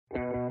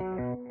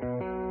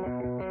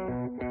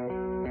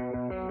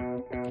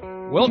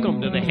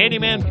Welcome to the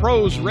Handyman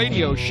Pros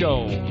Radio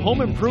Show. Home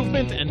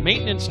improvement and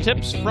maintenance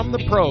tips from the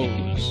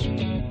pros.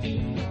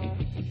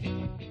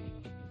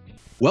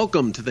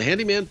 Welcome to the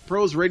Handyman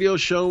Pros Radio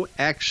Show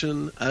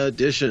Action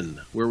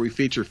Edition, where we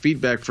feature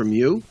feedback from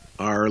you,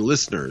 our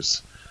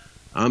listeners.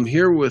 I'm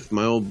here with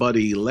my old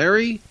buddy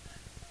Larry.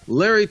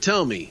 Larry,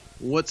 tell me,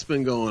 what's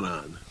been going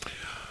on?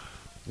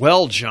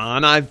 Well,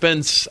 John, I've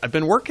been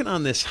working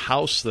on this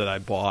house that I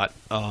bought,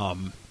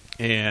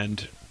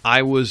 and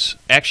I was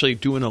actually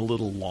doing a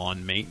little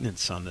lawn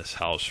maintenance on this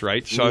house,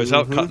 right? So I was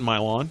out cutting my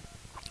lawn,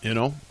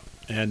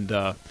 and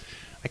I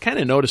kind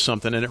of noticed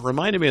something, and it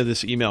reminded me of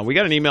this email. We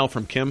got an email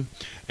from Kim,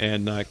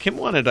 and Kim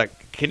wanted to.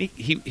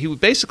 He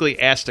basically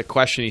asked a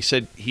question.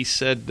 He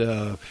said,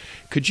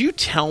 could you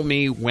tell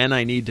me when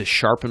I need to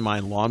sharpen my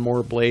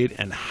lawnmower blade,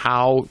 and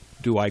how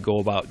do I go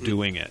about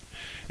doing it?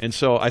 And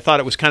so I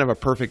thought it was kind of a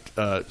perfect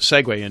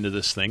segue into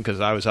this thing, because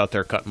I was out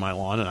there cutting my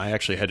lawn and I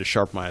actually had to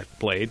sharpen my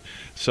blade.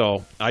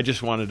 So I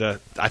just I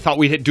thought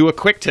we'd do a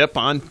quick tip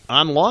on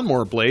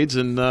lawnmower blades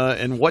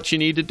and what you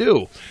need to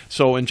do.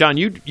 So, and John,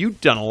 you've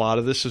done a lot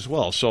of this as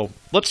well. So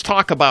let's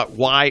talk about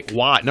why.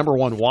 Number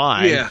one,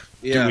 why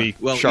do we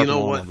sharpen the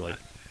lawnmower blade?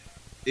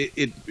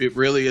 It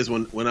really is.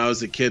 When I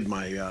was a kid,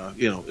 my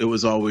it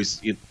was always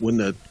when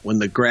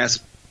the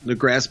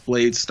grass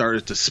blades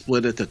started to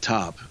split at the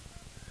top.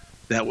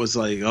 That was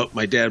like,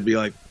 my dad would be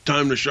like,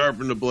 time to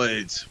sharpen the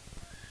blades.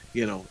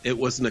 It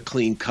wasn't a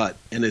clean cut,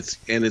 and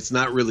it's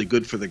not really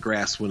good for the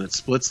grass when it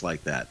splits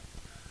like that.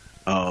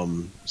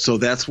 So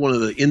that's one of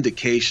the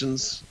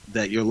indications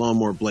that your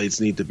lawnmower blades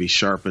need to be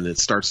sharpened. It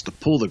starts to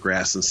pull the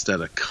grass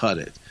instead of cut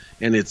it,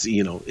 and it's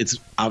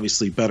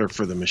obviously better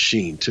for the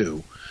machine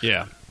too.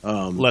 Yeah,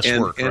 less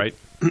work, right?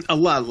 A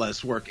lot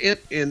less work,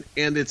 and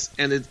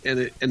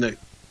the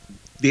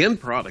end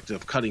product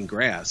of cutting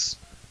grass,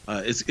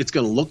 it's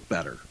going to look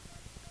better.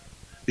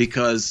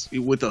 Because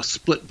with a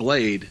split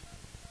blade,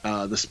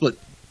 the split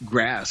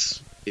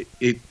grass,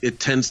 it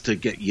tends to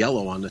get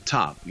yellow on the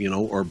top,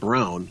 or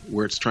brown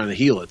where it's trying to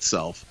heal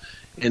itself,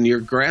 and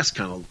your grass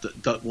kind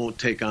of won't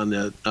take on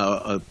the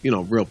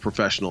real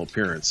professional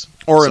appearance.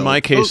 Or in my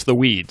case, the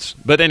weeds.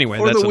 But anyway,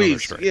 that's another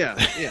weeds. story. Yeah.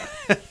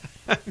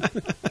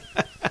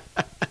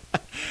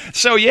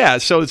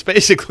 So it's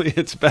basically,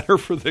 it's better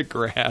for the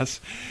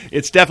grass.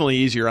 It's definitely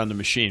easier on the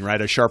machine,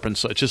 right? A sharpened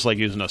saw, it's just like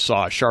using a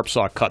saw. A sharp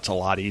saw cuts a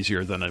lot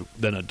easier than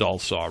a dull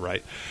saw,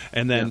 right?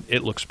 And then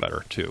it looks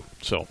better too.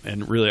 So,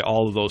 and really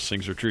all of those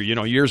things are true.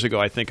 Years ago,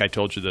 I think I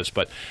told you this,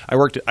 but I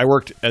worked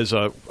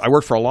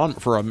for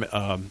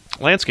a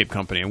landscape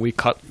company, and we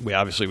cut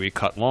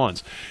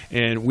lawns,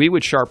 and we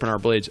would sharpen our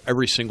blades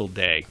every single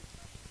day.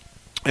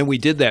 And we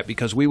did that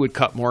because we would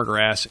cut more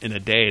grass in a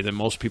day than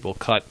most people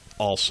cut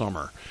all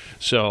summer.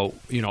 So,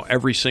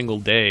 every single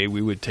day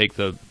we would take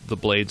the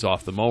blades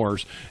off the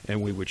mowers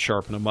and we would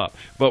sharpen them up.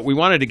 But we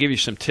wanted to give you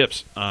some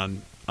tips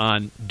on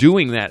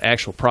doing that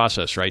actual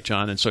process, right,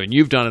 John? And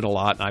you've done it a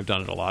lot and I've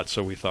done it a lot,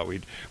 so we thought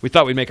we'd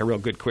make a real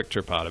good quick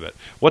trip out of it.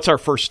 What's our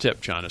first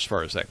tip, John, as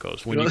far as that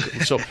goes?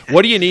 So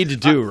what do you need to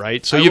do,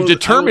 right? So you've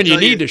determined you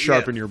need to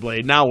sharpen your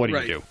blade. Now what do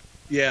you do?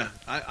 Yeah,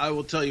 I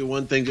will tell you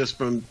one thing just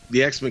from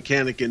the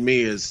ex-mechanic in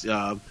me is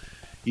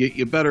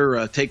you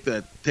better take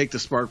the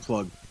spark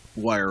plug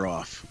wire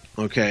off,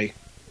 okay?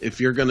 If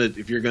you're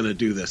gonna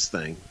do this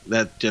thing,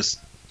 that just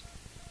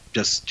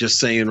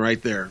saying right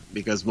there,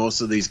 because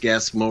most of these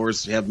gas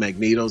mowers have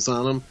magnetos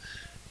on them,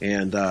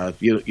 and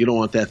you don't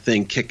want that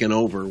thing kicking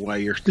over while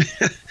you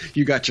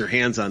got your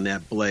hands on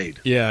that blade.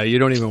 Yeah, you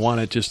don't even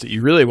want it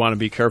you really want to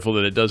be careful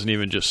that it doesn't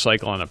even just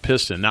cycle on a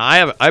piston.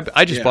 Now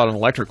I just bought an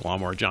electric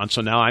lawnmower, John,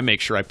 so now I make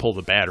sure I pull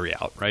the battery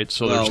out, right?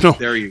 So there's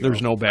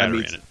no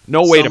battery in it.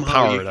 No way to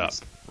power it up.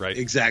 Right.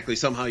 Exactly.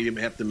 Somehow you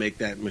have to make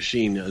that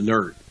machine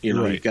inert.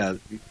 Right. You got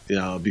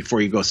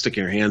before you go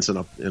sticking your hands in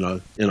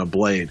a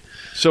blade.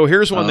 So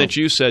here's one that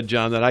you said,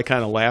 John, that I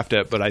kind of laughed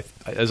at, but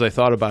as I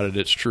thought about it,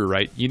 it's true,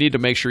 right? You need to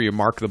make sure you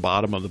mark the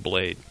bottom of the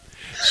blade.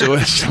 So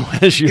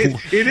as you,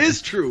 it is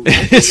true.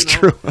 It's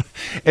true.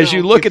 As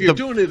you look at you're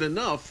doing it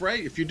enough,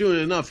 right? If you're doing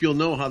it enough, you'll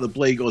know how the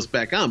blade goes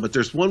back on. But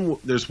there's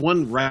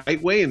one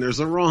right way and there's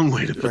a wrong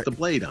way to put the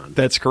blade on.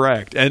 That's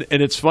correct. And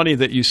it's funny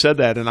that you said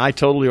that, and I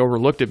totally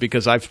overlooked it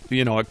because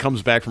it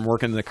comes back from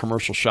working in the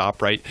commercial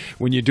shop, right?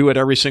 When you do it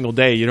every single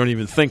day, you don't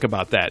even think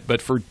about that.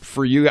 But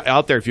for you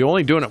out there, if you're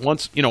only doing it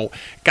once,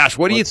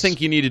 what do you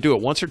think you need to do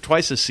it once or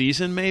twice a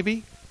season,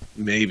 maybe?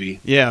 Maybe.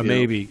 Yeah,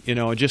 maybe.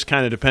 It just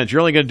kind of depends. You're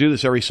only going to do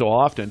this every so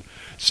often.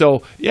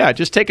 So, yeah,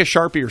 just take a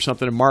Sharpie or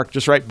something and mark,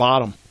 just write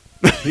bottom.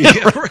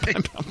 Yeah,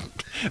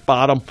 right.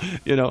 Bottom,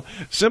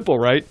 simple,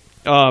 right?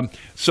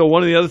 So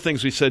one of the other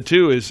things we said,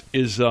 too,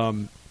 is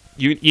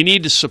you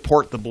need to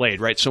support the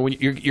blade, right? So when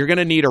you're going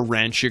to need a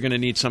wrench, you're going to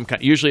need some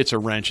kind. Usually it's a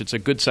wrench. It's a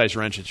good size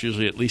wrench. It's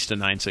usually at least a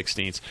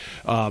 9/16,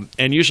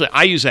 and usually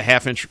I use a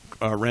 1/2 inch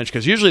wrench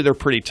because usually they're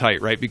pretty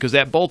tight, right? Because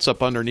that bolt's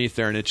up underneath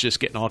there and it's just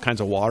getting all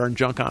kinds of water and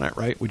junk on it,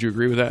 right? Would you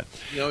agree with that?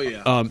 Oh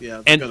yeah,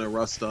 they're going to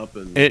rust up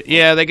and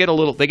they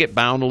get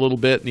bound a little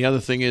bit. And the other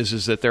thing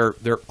is that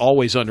they're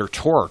always under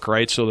torque,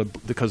 right? So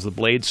because the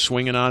blade's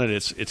swinging on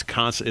it, it's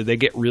constant. They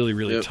get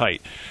really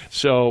tight.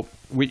 So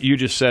you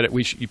just said it.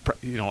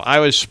 I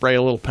always spray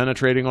a little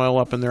penetrating oil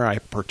up in there. I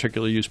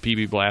particularly use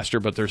PB Blaster,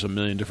 but there's a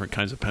million different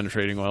kinds of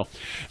penetrating oil.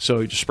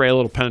 So you just spray a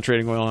little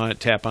penetrating oil on it,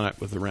 tap on it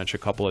with the wrench a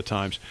couple of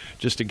times,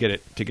 just to get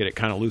it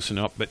kind of loosened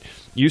up. But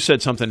you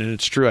said something, and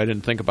it's true. I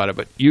didn't think about it,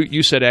 but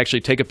you said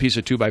actually take a piece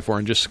of 2x4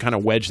 and just kind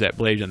of wedge that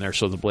blade in there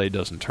so the blade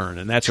doesn't turn,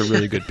 and that's a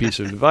really good piece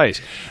of advice.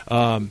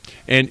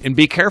 And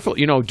be careful.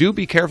 Do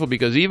be careful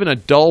because even a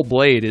dull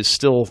blade is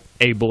still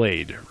a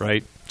blade,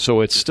 right?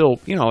 So it's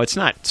still, it's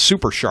not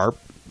super sharp,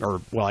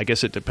 or, well, I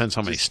guess it depends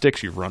how many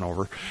sticks you've run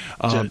over.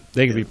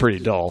 They can be pretty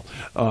dull.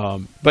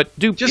 But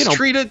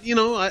treat it,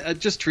 I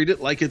just treat it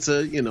like it's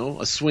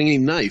a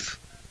swinging knife.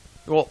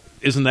 Well,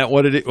 isn't that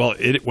what it is? Well,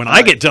 when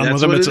I get done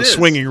with them, it's a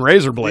swinging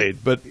razor blade.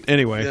 But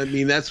anyway, I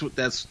mean, that's what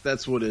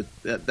it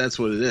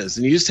is.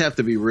 And you just have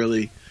to be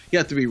really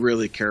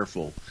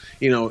careful.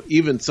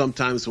 Even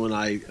sometimes when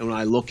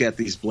I look at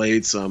these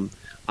blades,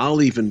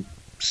 I'll even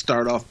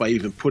start off by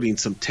even putting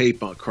some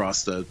tape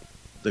across the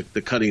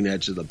cutting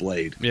edge of the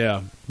blade.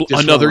 Yeah.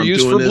 Another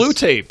use for blue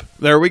tape.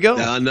 There we go.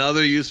 Yeah,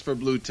 another use for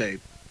blue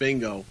tape.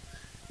 Bingo.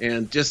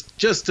 And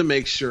just to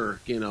make sure,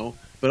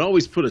 but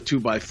always put a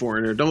 2x4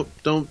 in there.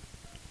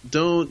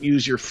 Don't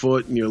use your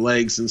foot and your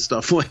legs and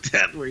stuff like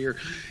that where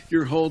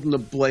you're holding the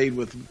blade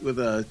with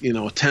a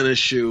a tennis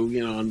shoe,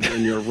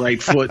 on your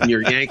right foot and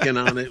you're yanking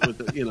on it with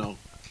the,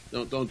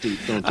 Don't do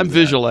I'm that.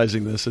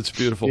 Visualizing this. It's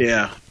beautiful.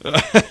 Yeah.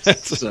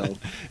 It's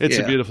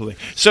a beautiful thing.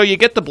 So you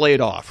get the blade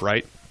off,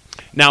 right?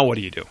 Now what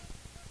do you do?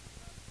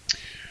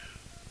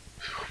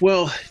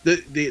 Well,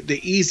 the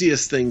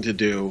easiest thing to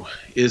do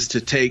is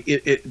to take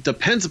it. It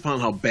depends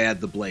upon how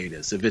bad the blade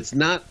is. If it's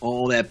not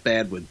all that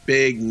bad with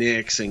big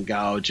nicks and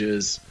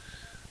gouges,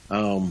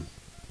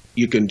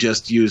 you can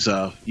just use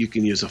a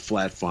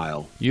flat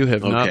file. You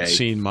have not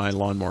seen my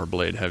lawnmower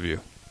blade, have you?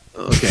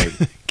 Okay.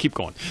 Keep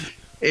going.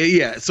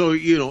 Yeah, so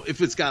if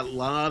it's got a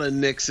lot of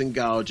nicks and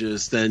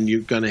gouges, then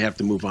you're going to have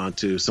to move on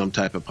to some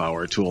type of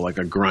power tool like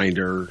a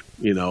grinder,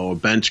 a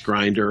bench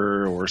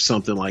grinder or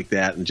something like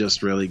that, and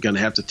just really going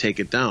to have to take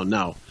it down.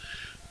 Now,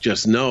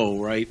 just know,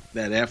 right,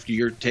 that after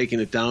you're taking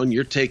it down,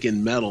 you're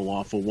taking metal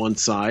off of one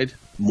side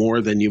more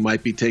than you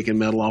might be taking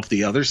metal off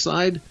the other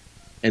side,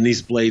 and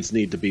these blades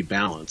need to be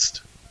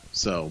balanced.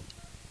 So.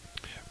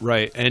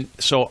 Right, and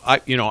so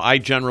I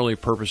generally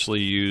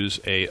purposely use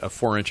a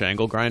 4-inch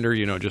angle grinder,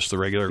 just the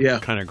regular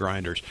kind of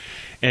grinders,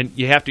 and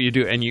you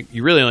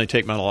really only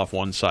take metal off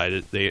one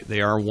side.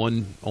 They are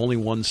only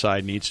one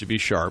side needs to be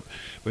sharp,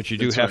 but you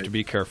do have to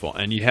be careful,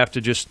 and you have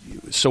to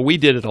so we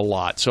did it a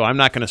lot. So I'm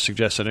not going to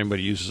suggest that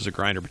anybody uses a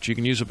grinder, but you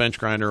can use a bench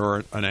grinder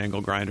or an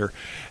angle grinder,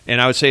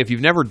 and I would say if you've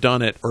never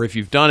done it or if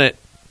you've done it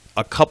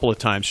a couple of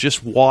times,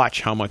 just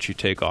watch how much you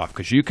take off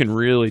because you can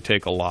really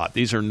take a lot.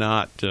 These are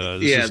not.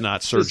 This is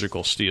not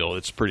surgical steel.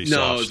 It's pretty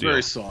soft. No, it's steel.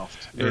 very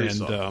soft. Very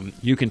soft.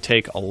 You can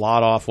take a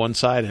lot off one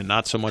side and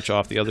not so much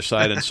off the other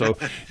side. And so,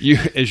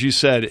 as you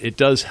said, it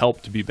does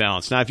help to be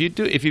balanced. Now, if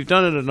you've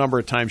done it a number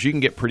of times, you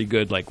can get pretty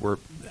good. Like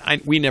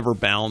we never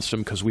balanced them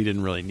because we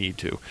didn't really need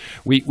to.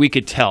 We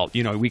could tell.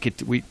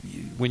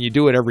 When you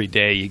do it every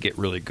day, you get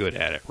really good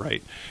at it,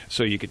 right?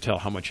 So you could tell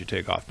how much you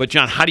take off. But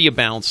John, how do you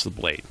balance the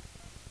blade?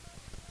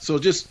 So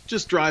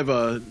just drive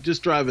a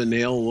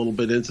nail a little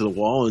bit into the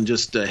wall and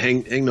just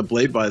hang the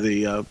blade by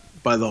the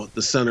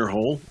center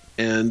hole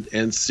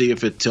and see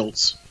if it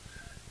tilts,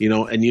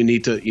 and you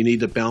need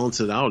to balance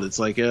it out. It's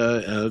like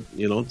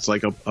it's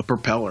like a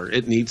propeller.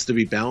 It needs to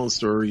be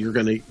balanced, or you're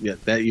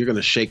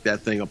gonna shake that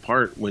thing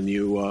apart when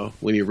you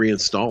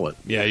reinstall it.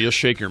 Yeah, you'll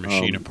shake your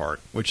machine apart,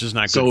 which is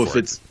not good for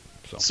it.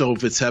 So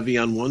if it's heavy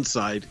on one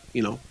side,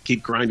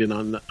 keep grinding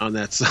on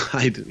that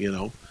side.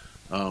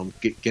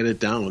 Get it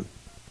down.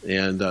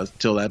 And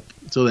till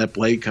that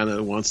blade kind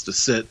of wants to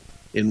sit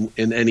in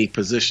any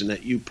position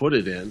that you put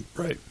it in,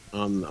 right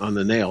on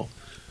the nail.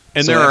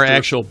 And so there are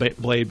actual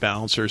blade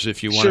balancers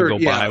if you want to go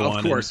buy one.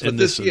 Of course. And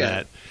this and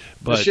that.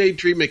 But the shade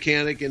tree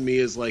mechanic in me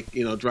is like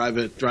drive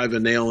a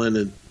nail in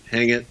and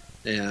hang it,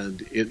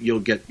 and you'll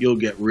get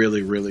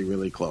really really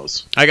really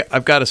close.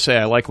 I've got to say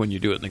I like when you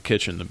do it in the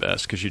kitchen the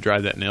best because you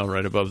drive that nail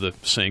right above the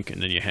sink and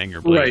then you hang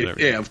your blade. Right.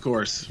 Yeah. Of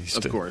course.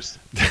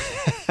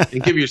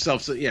 And give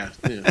yourself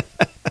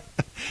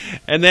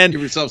And then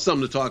give yourself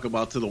something to talk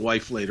about to the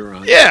wife later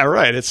on. Yeah,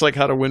 right. It's like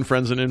how to win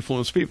friends and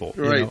influence people.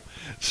 Right.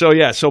 So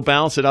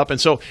balance it up.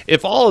 And so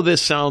if all of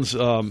this sounds,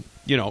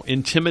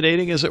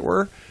 intimidating, as it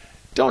were,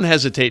 don't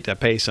hesitate to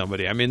pay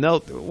somebody. I mean,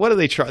 what do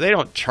they charge? They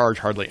don't charge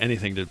hardly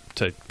anything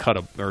to cut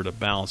or to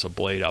balance a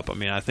blade up. I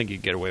mean, I think you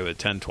get away with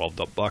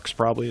 $10-12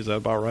 probably. Is that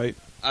about right?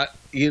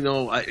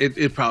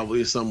 It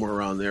probably is somewhere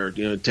around there.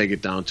 You know, take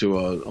it down to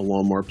a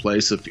lawnmower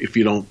place if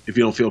you don't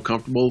feel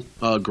comfortable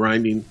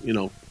grinding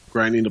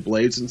the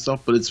blades and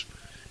stuff. But it's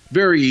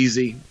very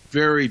easy,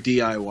 very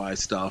DIY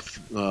stuff.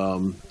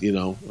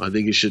 I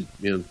think you should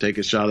take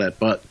a shot at.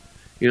 But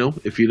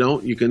if you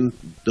don't,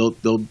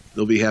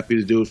 they'll be happy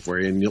to do it for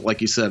you. And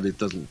like you said,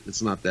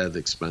 it's not that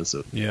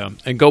expensive. Yeah,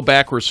 and go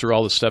backwards through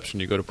all the steps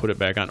when you go to put it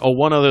back on. Oh,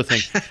 one other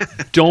thing,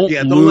 don't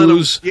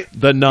lose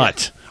the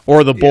nut.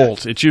 Or the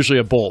bolt. It's usually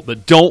a bolt,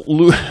 but don't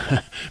lose.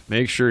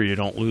 Make sure you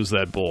don't lose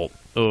that bolt.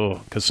 Oh,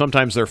 because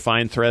sometimes they're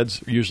fine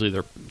threads. Usually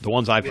the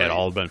ones I've had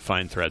all have been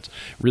fine threads.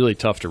 Really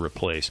tough to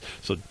replace.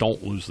 So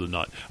don't lose the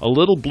nut. A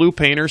little blue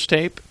painter's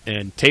tape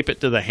and tape it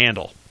to the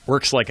handle.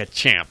 Works like a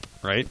champ,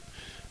 right?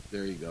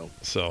 There you go.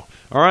 So,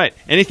 all right.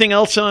 Anything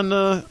else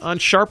on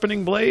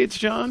sharpening blades,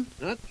 John?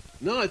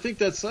 No, I think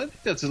that's a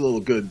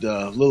little good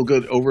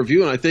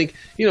overview, and I think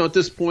at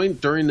this point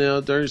during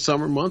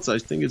summer months, I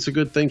think it's a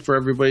good thing for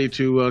everybody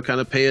to kind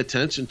of pay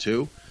attention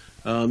to.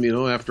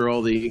 After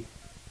all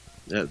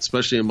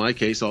especially in my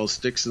case, all the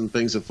sticks and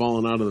things have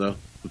fallen out of the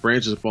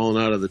branches have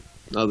fallen out of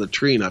the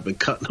tree, and I've been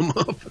cutting them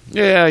up.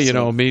 Yeah,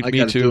 me I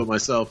gotta too. do it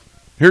myself.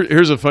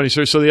 Here's a funny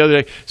story. So the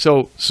other day,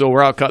 so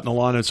we're out cutting the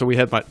lawn, and so we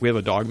have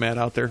a dog mat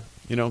out there.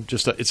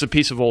 It's a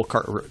piece of old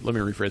carpet. Let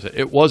me rephrase it.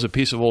 It was a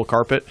piece of old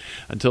carpet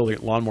until the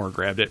lawnmower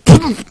grabbed it.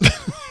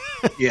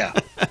 Yeah.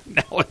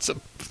 Now it's a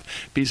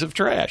piece of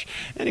trash.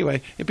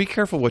 Anyway, be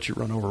careful what you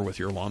run over with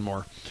your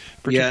lawnmower,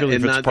 particularly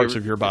if it's parts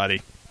of your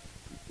body.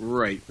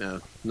 Right.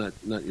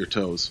 Not your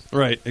toes.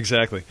 Right,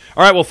 exactly.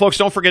 All right, well, folks,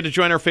 don't forget to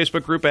join our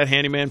Facebook group at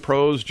Handyman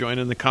Pros. Join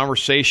in the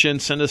conversation.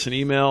 Send us an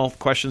email,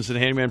 questions at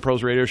Handyman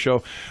Pros Radio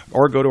Show,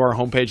 or go to our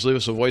homepage. Leave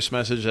us a voice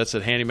message. That's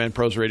at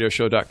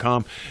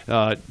handymanprosradioshow.com.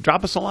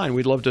 Drop us a line.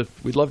 We'd love to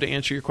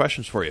answer your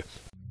questions for you.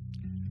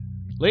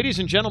 Ladies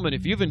and gentlemen,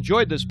 if you've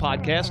enjoyed this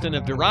podcast and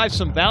have derived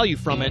some value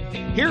from it,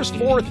 here's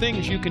 4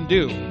 things you can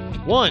do.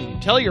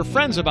 1, tell your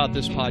friends about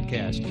this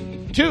podcast.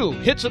 2,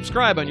 hit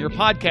subscribe on your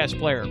podcast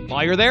player.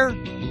 While you're there,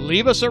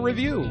 leave us a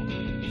review.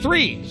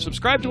 3,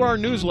 subscribe to our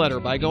newsletter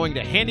by going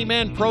to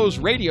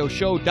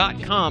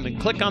handymanprosradioshow.com and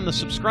click on the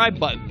subscribe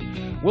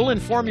button. We'll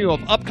inform you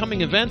of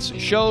upcoming events,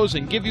 shows,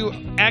 and give you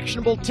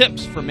actionable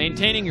tips for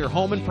maintaining your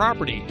home and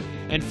property.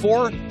 And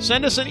 4,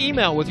 send us an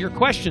email with your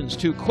questions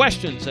to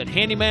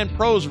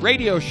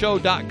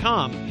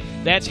questions@handymanprosradioshow.com.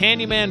 That's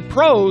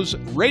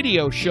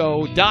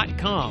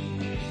handymanprosradioshow.com.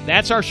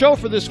 That's our show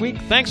for this week.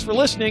 Thanks for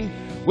listening.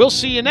 We'll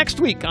see you next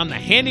week on the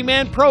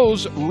Handyman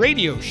Pros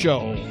Radio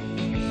Show.